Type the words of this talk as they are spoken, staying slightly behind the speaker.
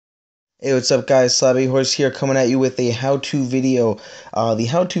Hey, what's up, guys? Slabby Horse here, coming at you with a how-to video. The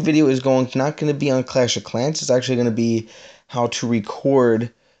how-to video is not going to be on Clash of Clans. It's actually going to be how to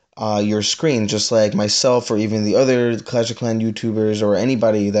record your screen, just like myself or even the other Clash of Clans YouTubers or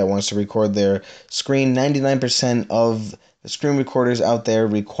anybody that wants to record their screen. 99% of the screen recorders out there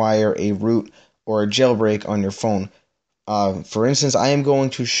require a root or a jailbreak on your phone. For instance, I am going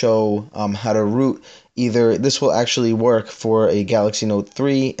to show how to root. Either this will actually work for a Galaxy Note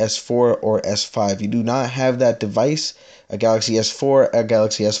 3, S4, or S5. You do not have that device, a Galaxy S4, a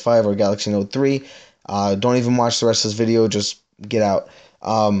Galaxy S5, or a Galaxy Note 3. Don't even watch the rest of this video. Just get out.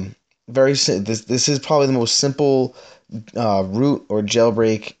 This is probably the most simple root or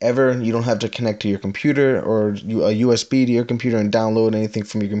jailbreak ever. You don't have to connect to your computer or a USB to your computer and download anything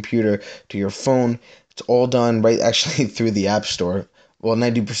from your computer to your phone. It's all done right actually through the App Store. Well,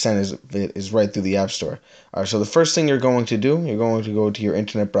 90% of it is right through the App Store. All right, so the first thing you're going to do, you're going to go to your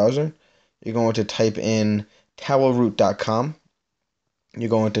internet browser. You're going to type in towelroot.com. You're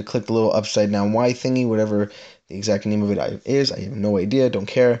going to click the little upside down Y thingy, whatever the exact name of it is. I have no idea, don't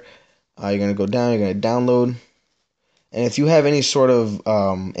care. You're going to go down, you're going to download. And if you have any sort of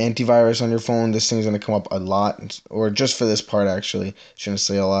antivirus on your phone, this thing's going to come up a lot, or just for this part actually, shouldn't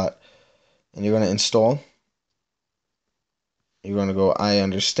say a lot. And you're going to install. You're going to go, I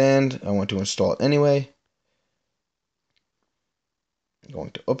understand, I want to install it anyway. I'm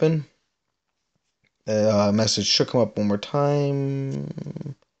going to open. The message should come up one more time.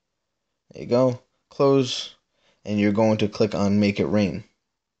 There you go. Close. And you're going to click on Make It Rain.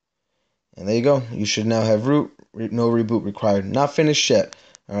 And there you go. You should now have root. No reboot required. Not finished yet.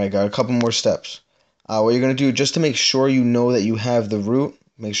 Alright, got a couple more steps. What you're going to do, just to make sure you know that you have the root,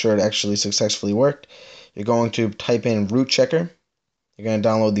 make sure it actually successfully worked, you're going to type in root checker. You're going to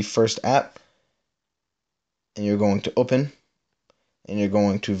download the first app. And you're going to open. And you're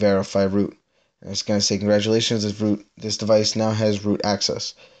going to verify root. And it's going to say, congratulations, this device now has root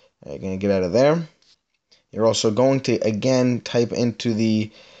access. You're going to get out of there. You're also going to, again, type into the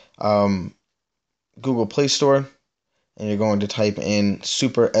Google Play Store, and you're going to type in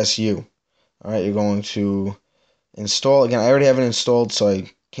Super SU. All right, you're going to install. Again, I already have it installed, so I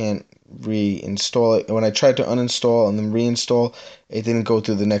can't reinstall it. When I tried to uninstall and then reinstall, it didn't go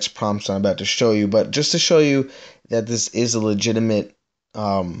through the next prompts I'm about to show you. But just to show you that this is a legitimate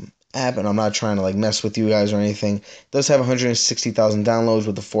app, and I'm not trying to like mess with you guys or anything. It does have 160,000 downloads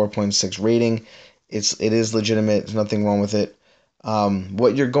with a 4.6 rating. It is legitimate. There's nothing wrong with it.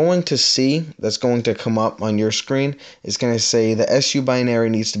 What you're going to see that's going to come up on your screen is going to say the SU binary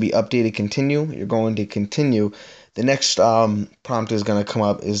needs to be updated. Continue. You're going to continue. The next prompt is going to come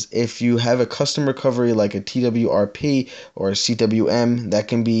up is if you have a custom recovery like a TWRP or a CWM that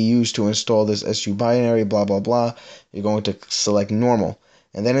can be used to install this SU binary, blah, blah, blah. You're going to select normal.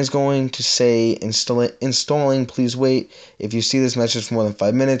 And then it's going to say installing, please wait. If you see this message for more than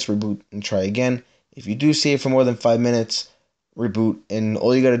 5 minutes, reboot and try again. If you do see it for more than 5 minutes, reboot, and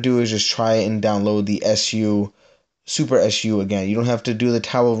all you got to do is just try and download the SU, Super SU again. You don't have to do the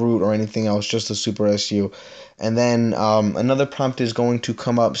towel root or anything else, just the Super SU. And then another prompt is going to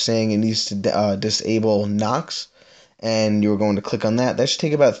come up saying it needs to disable Knox, and you're going to click on that. That should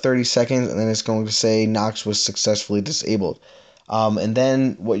take about 30 seconds, and then it's going to say Knox was successfully disabled. And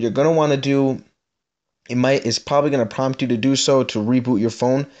then what you're going to want to do, it's probably going to prompt you to do so to reboot your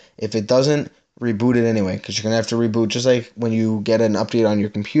phone. If it doesn't, reboot it anyway, because you're going to have to reboot just like when you get an update on your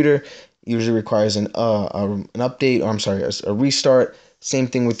computer. It usually requires an update, or I'm sorry, a restart. Same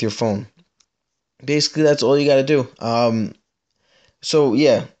thing with your phone. Basically, that's all you got to do. So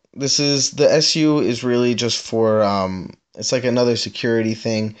yeah, the SU is really just for it's like another security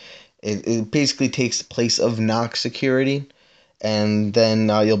thing. It basically takes the place of Knox security, and then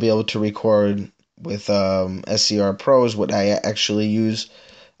you'll be able to record with SCR Pro is what I actually use.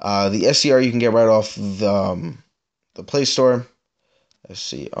 The SCR you can get right off the Play Store.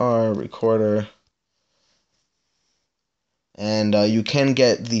 SCR recorder. And you can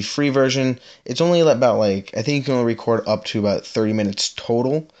get the free version. It's only about I think you can only record up to about 30 minutes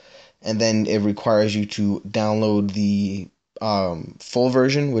total. And then it requires you to download the full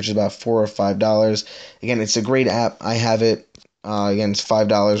version, which is about $4 or $5. Again, it's a great app. I have it. Again, it's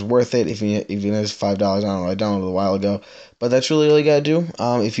 $5 worth it. If it's $5, I don't know. I downloaded it a while ago, but that's really all you gotta do.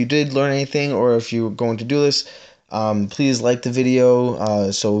 If you did learn anything, or if you're going to do this, please like the video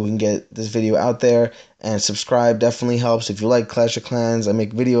so we can get this video out there, and subscribe definitely helps. If you like Clash of Clans, I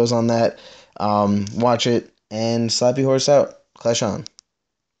make videos on that. Watch it, and Slappy Horse out. Clash on.